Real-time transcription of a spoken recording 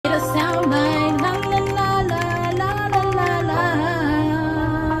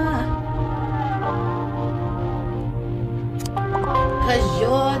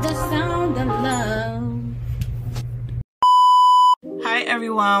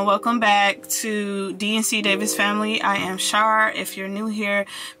Welcome back to DNC Davis family. I am Charr. If you're new here,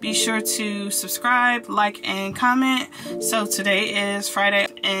 be sure to subscribe, like, and comment. So today is Friday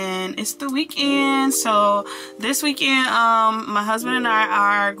and it's the weekend. So this weekend, my husband and I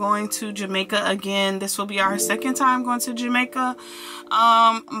are going to Jamaica again. This will be our second time going to Jamaica.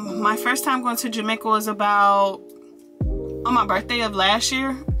 My first time going to Jamaica was about on my birthday of last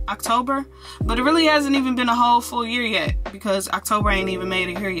year, October, but it really hasn't even been a whole full year yet because October ain't even made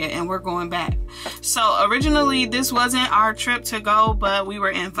it here yet and we're going back. So originally this wasn't our trip to go, but we were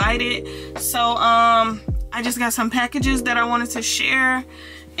invited. So I just got some packages that I wanted to share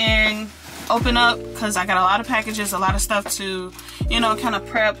and open up because I got a lot of packages, a lot of stuff to, you know, kind of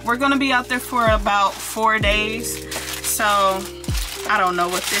prep. We're gonna be out there for about 4 days, so I don't know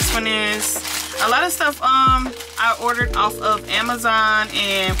what this one is. A lot of stuff I ordered off of Amazon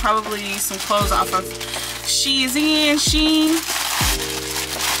and probably some clothes off of Shein.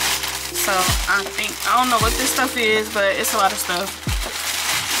 So I don't know what this stuff is, but it's a lot of stuff.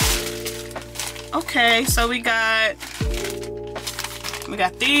 Okay, so we got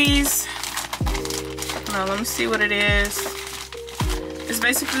these. Now let me see what it is. It's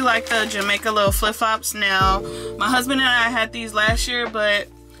basically like the Jamaica little flip-flops. Now my husband and I had these last year, but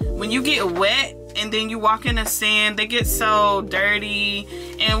when you get wet and then you walk in the sand, they get so dirty,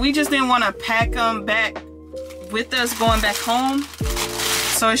 and we just didn't want to pack them back with us going back home.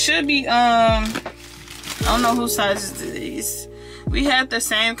 So it should be I don't know whose size is these. We had the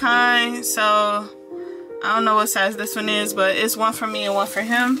same kind, so I don't know what size this one is, but it's one for me and one for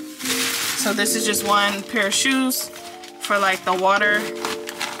him. So this is just one pair of shoes for like the water.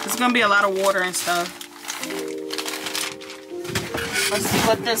 There's gonna be a lot of water and stuff. Let's see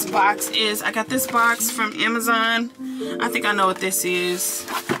what this box is. I got this box from Amazon. I think I know what this is.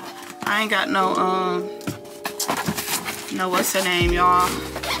 I ain't got no what's the name, y'all.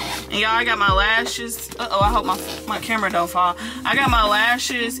 And y'all, I got my lashes. Uh-oh, I hope my camera don't fall. I got my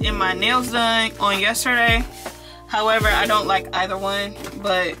lashes and my nails done on yesterday. However, I don't like either one,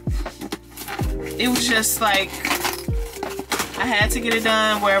 but it was just like I had to get it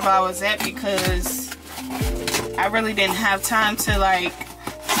done wherever I was at because I really didn't have time to like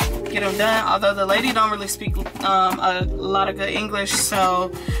get them done. Although the lady don't really speak a lot of good English,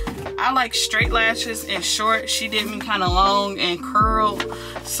 so I like straight lashes and short. She did me kind of long and curled,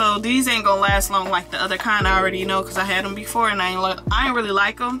 so these ain't gonna last long like the other kind. I already know because I had them before and I ain't really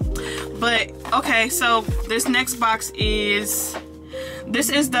like them. But okay, so this next box is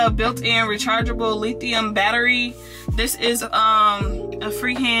the built-in rechargeable lithium battery. This is a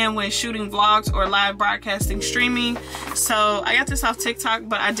freehand when shooting vlogs or live broadcasting streaming. So I got this off TikTok,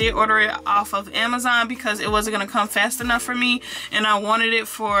 but I did order it off of Amazon because it wasn't gonna come fast enough for me and I wanted it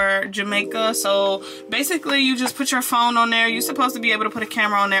for Jamaica. So basically you just put your phone on there. You're supposed to be able to put a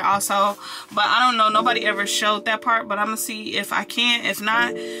camera on there also, but I don't know, nobody ever showed that part, but I'm gonna see if I can. If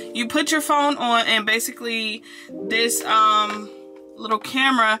not, you put your phone on and basically this little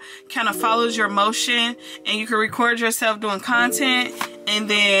camera kind of follows your motion and you can record yourself doing content and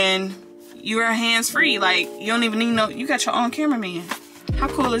then you're hands-free. Like you don't even need you got your own cameraman. How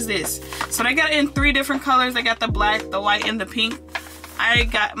cool is this? So they got it in 3 different colors. They got the black, the white, and the pink. I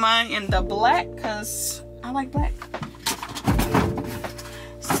got mine in the black because I like black.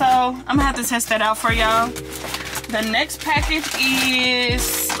 So I'm gonna have to test that out for y'all. The next package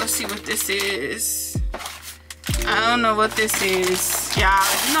is, let's see what this is. I don't know what this is. Yeah,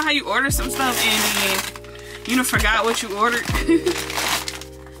 you know how you order some stuff and you forgot what you ordered?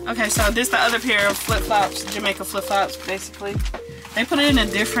 Okay, so this the other pair of flip-flops, Jamaica flip-flops, basically. They put it in a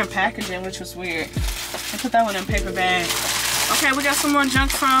different packaging, which was weird. They put that one in a paper bag. Okay, we got some more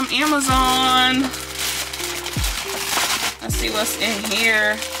junk from Amazon. Let's see what's in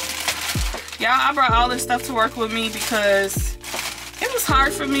here. Y'all, I brought all this stuff to work with me because it was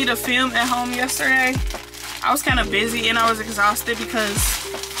hard for me to film at home yesterday. I was kind of busy and I was exhausted because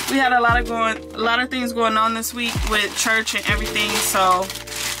we had a lot of things going on this week with church and everything. So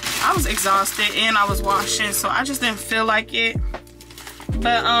I was exhausted and I was washing, so I just didn't feel like it.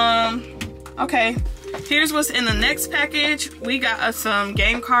 But okay, here's what's in the next package. We got us some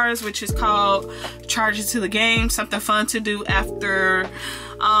game cards, which is called Charge It to the Game. Something fun to do after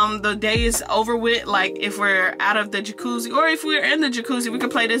the day is over with. Like if we're out of the jacuzzi or if we're in the jacuzzi, we can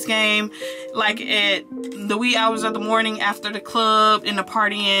play this game like at the wee hours of the morning after the club and the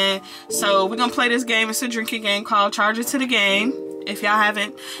partying. So we're gonna play this game. It's a drinking game called Charge It to the Game. If y'all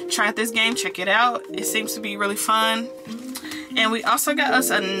haven't tried this game, check it out. It seems to be really fun. And we also got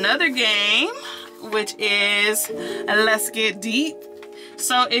us another game, which is Let's Get Deep.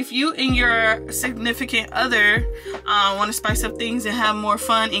 So if you and your significant other want to spice up things and have more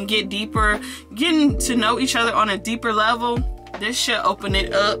fun and get deeper, getting to know each other on a deeper level, this should open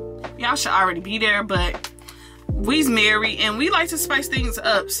it up. Y'all should already be there, but we's married and we like to spice things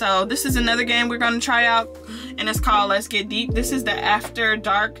up. So this is another game we're going to try out, and it's called Let's Get Deep. This is the After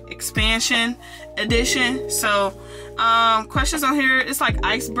Dark expansion edition. So questions on here, it's like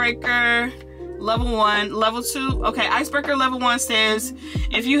icebreaker level 1, level 2. Okay, icebreaker level 1 says,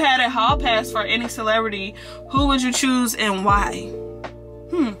 if you had a hall pass for any celebrity, who would you choose and why?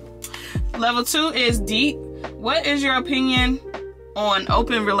 Level 2 is deep. What is your opinion on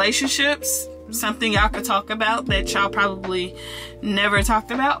open relationships? Something y'all could talk about that y'all probably never talked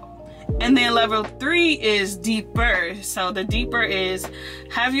about. And then level 3 is deeper. So the deeper is,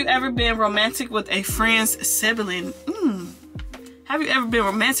 have you ever been romantic with a friend's sibling? Have you ever been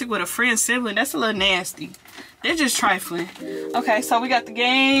romantic with a friend's sibling? That's a little nasty. They're just trifling. Okay, so we got the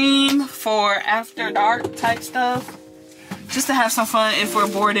game for after dark type stuff, just to have some fun if we're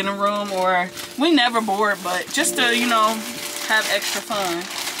bored in a room, or we never bored, but just to, you know, have extra fun.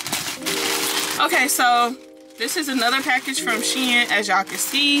 Okay, so this is another package from Shein. As y'all can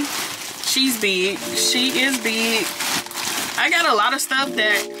see, she's big. She is big. I got a lot of stuff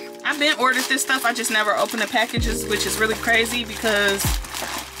that I've been ordered this stuff. I just never opened the packages, which is really crazy because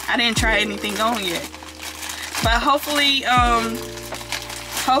I didn't try anything on yet. But hopefully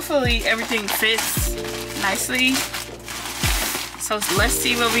everything fits nicely. So let's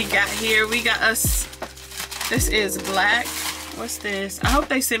see what we got here. We got us, this is black. What's this? I hope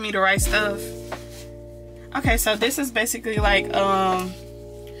they sent me the right stuff. Okay, so this is basically like a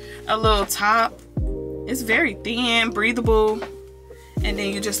little top. It's very thin, breathable, and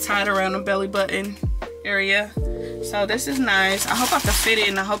then you just tie it around the belly button area. So this is nice. I hope I can fit it,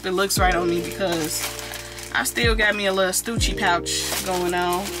 and I hope it looks right on me because I still got me a little stoochie pouch going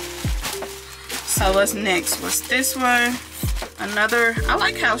on. So what's next? What's this one? Another, I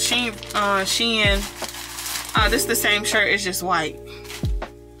like how Shein, this is the same shirt, it's just white.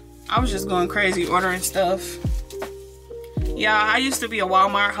 I was just going crazy ordering stuff. Yeah, I used to be a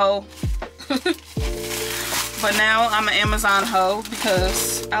Walmart hoe. But now I'm an Amazon hoe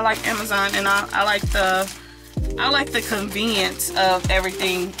because I like Amazon, and I like the convenience of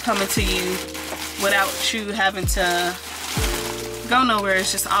everything coming to you without you having to go nowhere.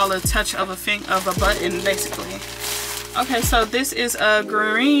 It's just all a touch of a button, basically. Okay, so this is a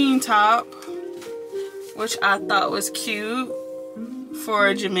green top, which I thought was cute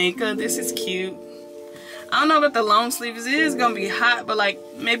for Jamaica. This is cute. I don't know about the long sleeves. It is gonna be hot, but like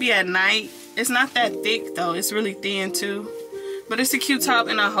maybe at night. It's not that thick though. It's really thin too. But it's a cute top,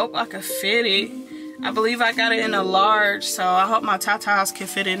 and I hope I can fit it. I believe I got it in a large, so I hope my tatas can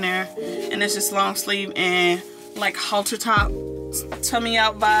fit in there. And it's just long sleeve and like halter top, tummy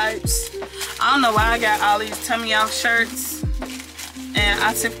out vibes. I don't know why I got all these tummy out shirts, and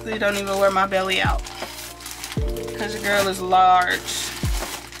I typically don't even wear my belly out because your girl is large.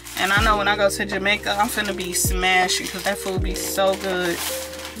 And I know when I go to Jamaica, I'm finna be smashing because that food be so good.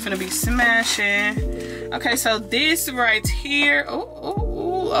 Finna be smashing. Okay, so this right here,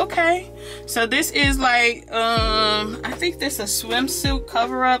 okay, so this is like I think this is a swimsuit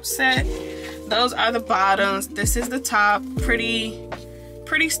cover-up set. Those are the bottoms. This is the top. Pretty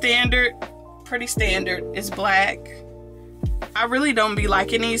standard. It's black. I really don't be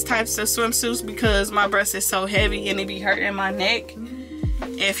liking these types of swimsuits because my breast is so heavy and it be hurting my neck.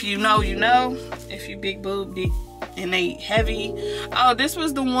 If you know, you know. If you big boobed and they heavy. Oh, this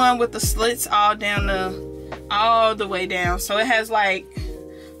was the one with the slits all the way down. So it has like,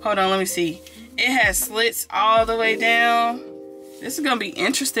 hold on, let me see. It has slits all the way down. This is gonna be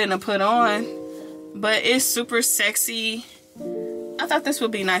interesting to put on, but it's super sexy. I thought this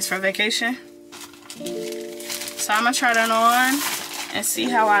would be nice for vacation. So I'm gonna try that on and see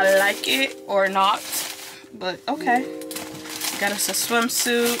how I like it or not. But okay. Got us a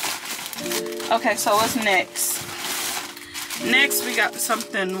swimsuit. Okay, so what's next? Next, we got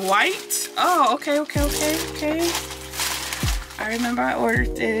something white. Oh, okay. I remember I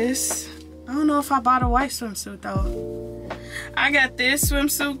ordered this. I don't know if I bought a white swimsuit though. I got this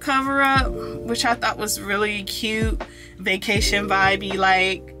swimsuit cover up, which I thought was really cute, vacation vibey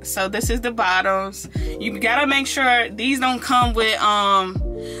like. So this is the bottoms. You gotta make sure these don't come with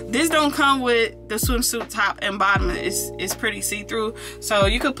this don't come with the swimsuit top and bottom. It's pretty see-through, so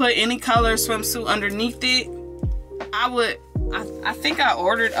you could put any color swimsuit underneath it. I think I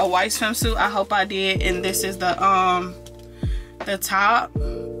ordered a white swimsuit. I hope I did. And this is the top,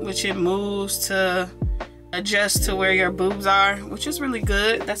 which it moves to adjust to where your boobs are, which is really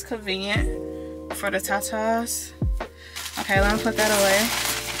good. That's convenient for the tatas. Okay, let me put that away.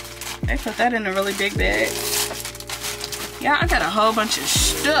 They put that in a really big bag. Yeah, I got a whole bunch of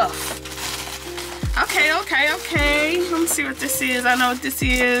stuff. Okay. Let me see what this is. I know what this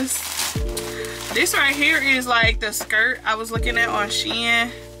is. This right here is like the skirt I was looking at on Shein.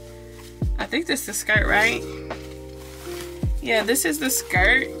 I think this is the skirt, right? Yeah, this is the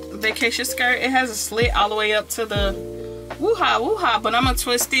skirt. Vacation skirt. It has a slit all the way up to the woo-ha, but I'm gonna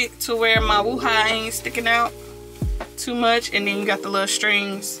twist it to where my woo-ha ain't sticking out too much. And then you got the little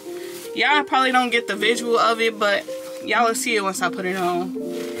strings. Y'all probably don't get the visual of it, but y'all will see it once I put it on.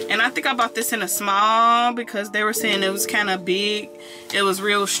 And I think I bought this in a small because they were saying it was kind of big. It was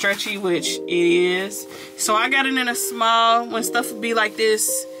real stretchy, which it is. So I got it in a small. When stuff would be like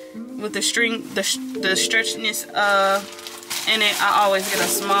this with the string, the stretchiness in it, I always get a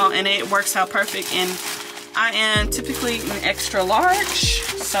small, and it works out perfect. And I am typically an extra large.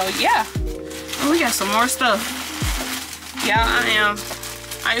 So yeah. Oh, we got some more stuff. Yeah,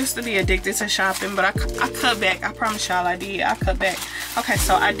 I used to be addicted to shopping, but I cut back. I promise y'all I did. I cut back. Okay,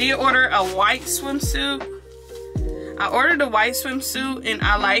 so I did order a white swimsuit. I ordered a white swimsuit, and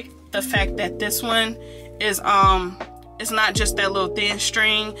I like the fact that this one is it's not just that little thin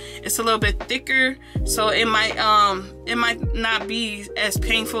string. It's a little bit thicker, so it might not be as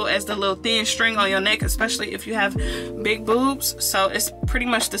painful as the little thin string on your neck, especially if you have big boobs. So it's pretty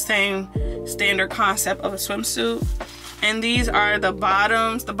much the same standard concept of a swimsuit. And these are the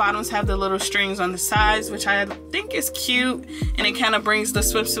bottoms. The bottoms have the little strings on the sides, which I think is cute. And it kind of brings the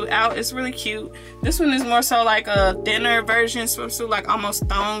swimsuit out. It's really cute. This one is more so like a thinner version swimsuit, like almost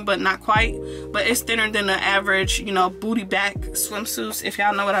thong, but not quite. But it's thinner than the average, you know, booty back swimsuits, if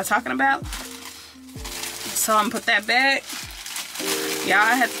y'all know what I'm talking about. So I'm gonna put that back. Yeah,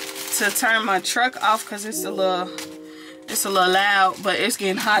 I had to turn my truck off because it's a little loud, but it's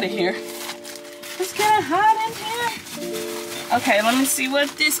getting hot in here. It's getting hot in here. Okay, let me see what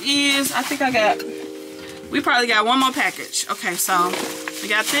this is. I think we probably got one more package. Okay, so we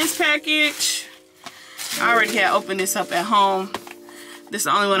got this package. I already had opened this up at home. This is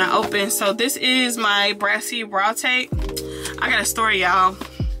the only one I opened. So this is my brassy bra tape. I got a story, y'all.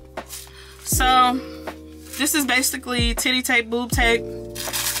 So this is basically titty tape, boob tape.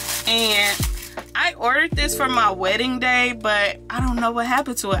 And I ordered this for my wedding day, but I don't know what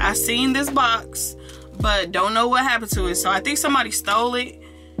happened to it. I seen this box, but don't know what happened to it. So I think somebody stole it,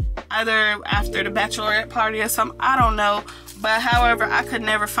 either after the bachelorette party or something. I don't know. But however, I could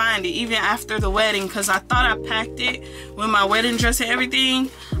never find it, even after the wedding, because I thought I packed it with my wedding dress and everything,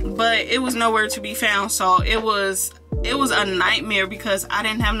 but it was nowhere to be found. So it was a nightmare because I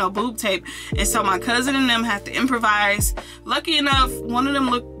didn't have no boob tape. And so my cousin and them had to improvise. Lucky enough, one of them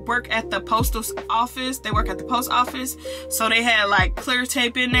work at the postal office. They work at the post office. So they had like clear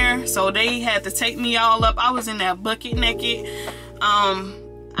tape in there. So they had to tape me all up. I was in that bucket naked.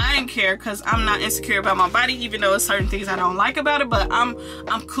 I didn't care because I'm not insecure about my body, even though it's certain things I don't like about it, but I'm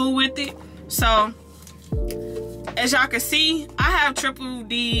cool with it. So as y'all can see, I have triple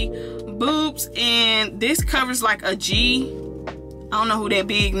D boobs, and this covers like a G. I don't know who that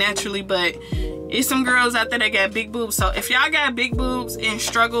big naturally, but it's some girls out there that got big boobs. So if y'all got big boobs and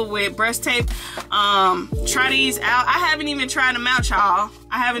struggle with breast tape, try these out. I haven't even tried them out, y'all.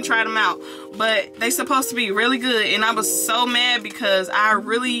 I haven't tried them out, but they supposed to be really good. And I was so mad because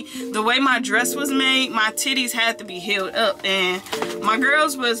the way my dress was made, my titties had to be held up, and my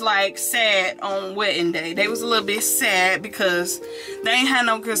girls was like sad on wedding day. They was a little bit sad because they ain't had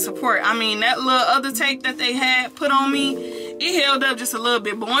no good support. I mean, that little other tape that they had put on me, it held up just a little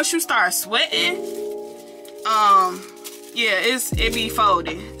bit, but once you start sweating, yeah, it be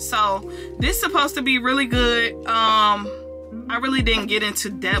folding. So this supposed to be really good. I really didn't get into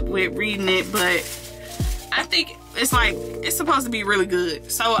depth with reading it, but I think it's supposed to be really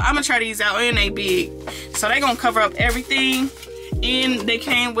good. So I'm gonna try these out, and they big, so they gonna cover up everything. And they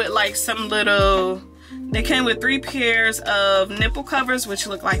came with like they came with 3 pairs of nipple covers, which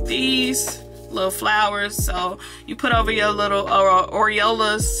look like these little flowers. So you put over your little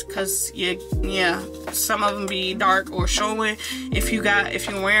areolas, because yeah, some of them be dark or showing. If you're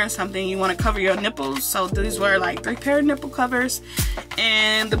wearing something, you want to cover your nipples. So these were like 3 pair of nipple covers,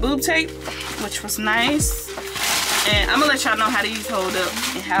 and the boob tape, which was nice. And I'm gonna let y'all know how these hold up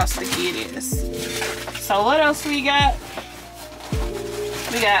and how sticky it is. So what else we got?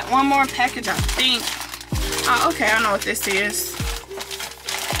 We got one more package, I think. Oh, okay, I know what this is.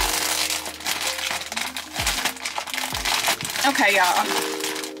 Okay, y'all,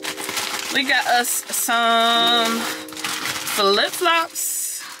 we got us some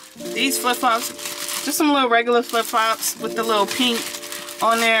flip-flops. These flip-flops, just some little regular flip-flops with the little pink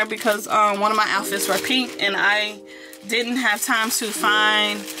on there, because one of my outfits were pink, and I didn't have time to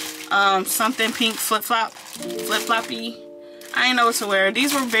find something pink flip-floppy. I didn't know what to wear.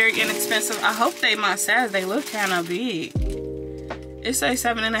 These were very inexpensive. I hope they my size. They look kind of big. It says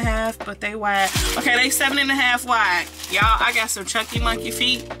 7.5, but they wide. Okay, they 7.5 wide. Y'all, I got some chunky monkey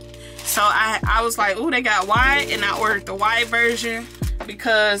feet. So I was like, ooh, they got wide, and I ordered the wide version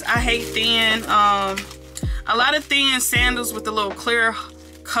because I hate thin. A lot of thin sandals with a little clear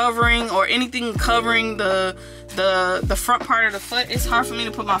covering or anything covering the front part of the foot. It's hard for me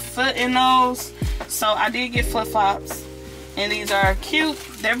to put my foot in those. So I did get flip-flops. And these are cute.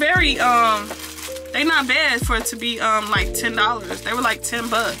 They're very, they're not bad for it to be like $10. They were like 10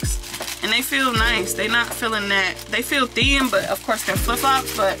 bucks. And they feel nice. They're not feeling that. They feel thin, but of course they're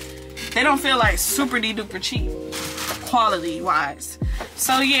flip-flops, but they don't feel like super duper cheap quality wise.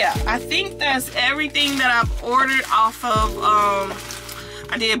 So yeah, I think that's everything that I've ordered off of,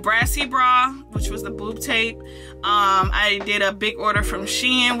 I did Brassy Bra, which was the boob tape. I did a big order from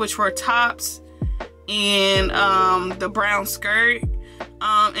Shein, which were tops and the brown skirt.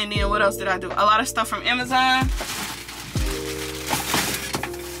 And then what else did I do? A lot of stuff from Amazon.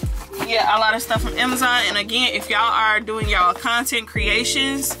 Yeah, a lot of stuff from Amazon. And again, if y'all are doing y'all content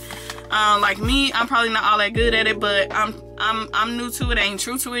creations, like me, I'm probably not all that good at it, but I'm new to it. I ain't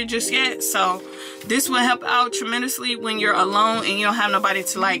true to it just yet. So this will help out tremendously when you're alone and you don't have nobody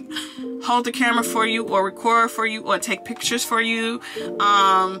to like hold the camera for you or record for you or take pictures for you.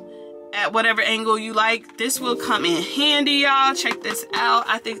 At whatever angle you like, this will come in handy, y'all. Check this out.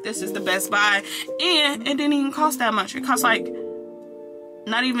 I think this is the best buy, and it didn't even cost that much. It cost like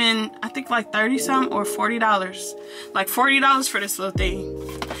not even, I think like 30 something or $40, like $40 for this little thing.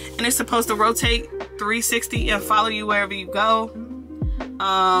 And it's supposed to rotate 360 and follow you wherever you go.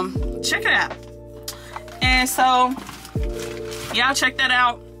 Check it out. And so y'all check that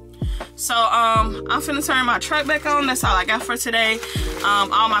out. So I'm finna turn my truck back on. That's all I got for today.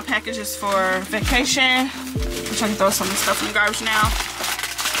 All my packages for vacation. I'm trying to throw some of the stuff in the garbage now.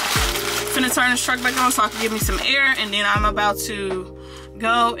 Finna turn this truck back on so I can give me some air, and then I'm about to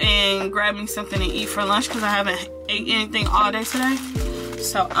go and grab me something to eat for lunch because I haven't ate anything all day today.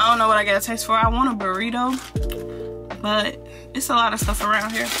 So I don't know what I got a taste for. I want a burrito, but it's a lot of stuff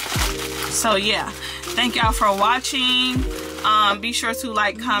around here. So yeah, thank y'all for watching. Be sure to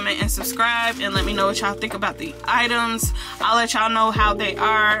like, comment, and subscribe, and let me know what y'all think about the items. I'll let y'all know how they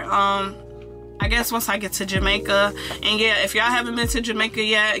are, I guess once I get to Jamaica. And yeah, if y'all haven't been to Jamaica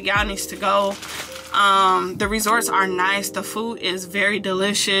yet, y'all needs to go. The resorts are nice. The food is very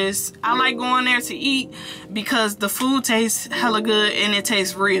delicious. I like going there to eat because the food tastes hella good and it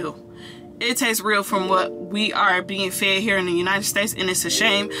tastes real. It tastes real from what we are being fed here in the United States, and it's a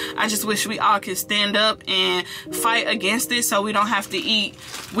shame. I just wish we all could stand up and fight against it so we don't have to eat.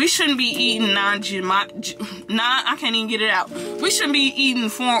 We shouldn't be eating I can't even get it out. We shouldn't be eating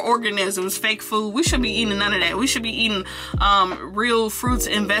foreign organisms, fake food. We shouldn't be eating none of that. We should be eating real fruits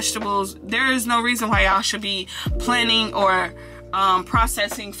and vegetables. There is no reason why y'all should be planning or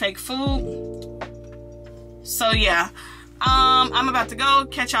processing fake food. So yeah. I'm about to go.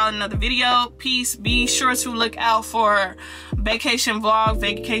 Catch y'all in another video. Peace. Be sure to look out for vacation in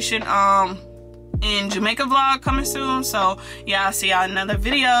Jamaica vlog coming soon. So yeah, I'll see y'all in another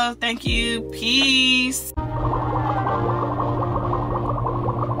video. Thank you. Peace.